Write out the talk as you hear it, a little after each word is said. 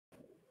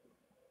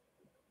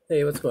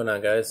Hey, what's going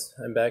on, guys?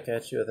 I'm back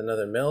at you with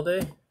another mail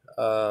day.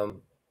 I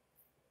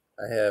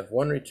have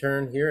one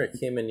return here. It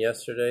came in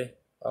yesterday.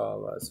 I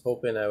was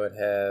hoping I would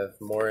have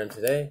more in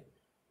today,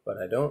 but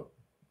I don't.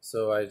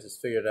 So I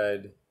just figured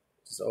I'd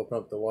just open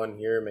up the one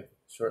here, make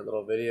a short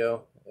little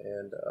video,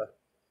 and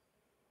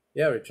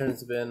yeah, returns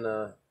have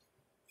been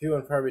few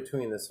and far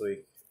between this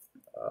week,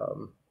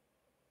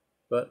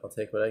 but I'll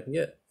take what I can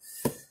get.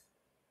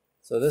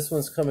 So this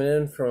one's coming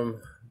in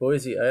from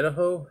Boise,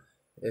 Idaho.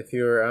 If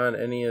you're on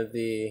any of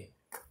the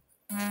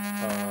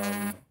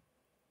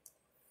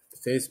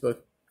Facebook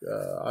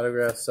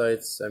autograph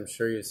sites, I'm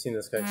sure you've seen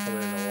this guy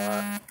coming in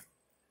a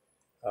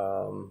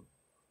lot.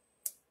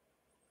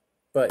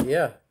 But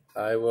yeah,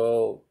 I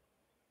will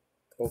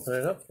open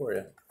it up for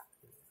you.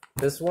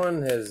 This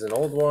one is an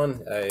old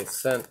one. I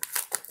sent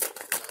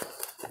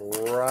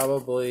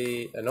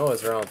probably, I know it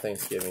was around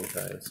Thanksgiving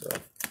time, so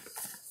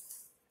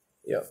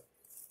yep.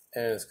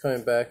 And it's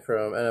coming back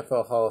from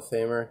NFL Hall of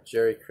Famer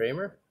Jerry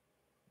Kramer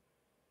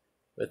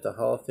with the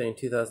Hall of Fame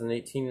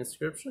 2018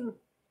 inscription.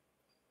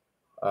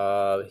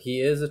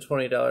 He is a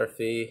 $20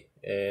 fee,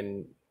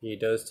 and he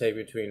does take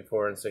between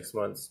 4 and 6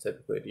 months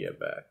typically to get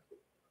back.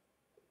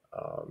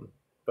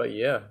 But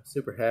yeah,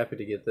 super happy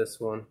to get this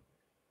one.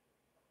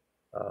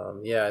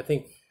 Yeah, I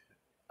think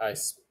I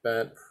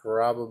spent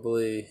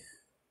probably,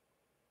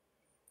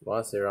 I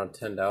want to say around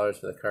 $10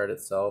 for the card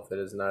itself. It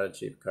is not a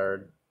cheap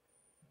card,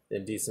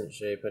 in decent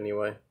shape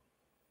anyway.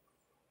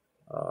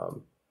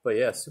 But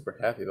yeah, super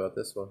happy about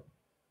this one.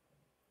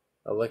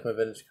 I like my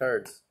vintage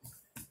cards.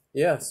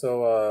 Yeah,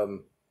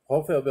 so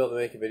hopefully I'll be able to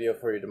make a video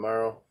for you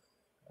tomorrow.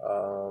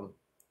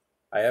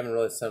 I haven't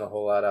really sent a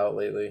whole lot out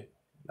lately.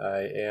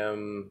 I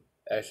am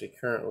actually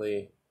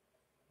currently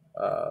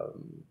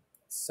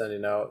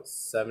sending out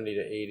 70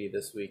 to 80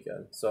 this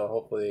weekend. So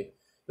hopefully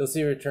you'll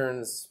see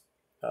returns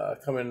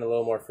come in a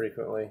little more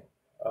frequently.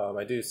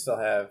 I do still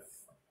have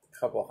a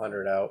couple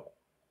hundred out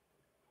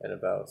and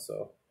about.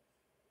 So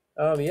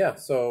yeah,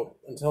 so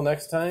until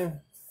next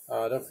time,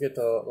 don't forget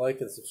to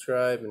like and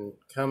subscribe and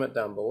comment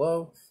down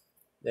below.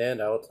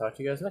 And I will talk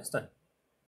to you guys next time.